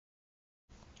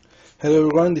Hello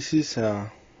everyone, this is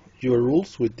your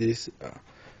rules with this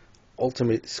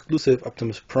ultimate exclusive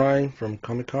Optimus Prime from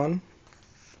Comic Con.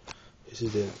 This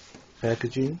is the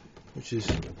packaging, which is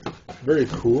very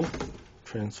cool.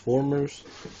 Transformers.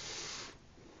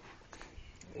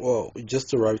 Whoa, it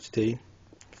just arrived today,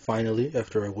 finally,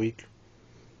 after a week.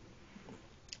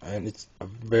 And it's a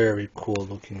very cool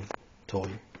looking toy.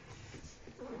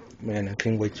 Man, I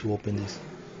can't wait to open this.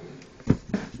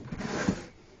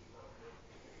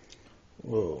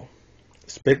 Whoa.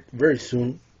 Expect very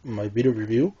soon my video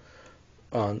review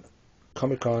on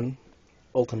Comic Con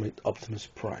Ultimate Optimus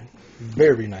Prime.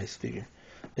 Very nice figure,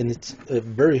 and it's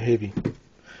very heavy.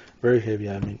 Very heavy.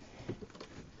 I mean,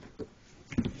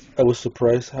 I was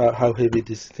surprised how heavy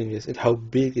this thing is and how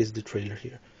big is the trailer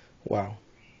here. Wow.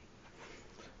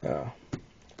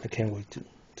 I can't wait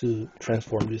to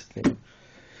transform this thing.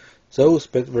 So I will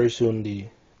expect very soon the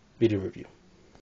video review.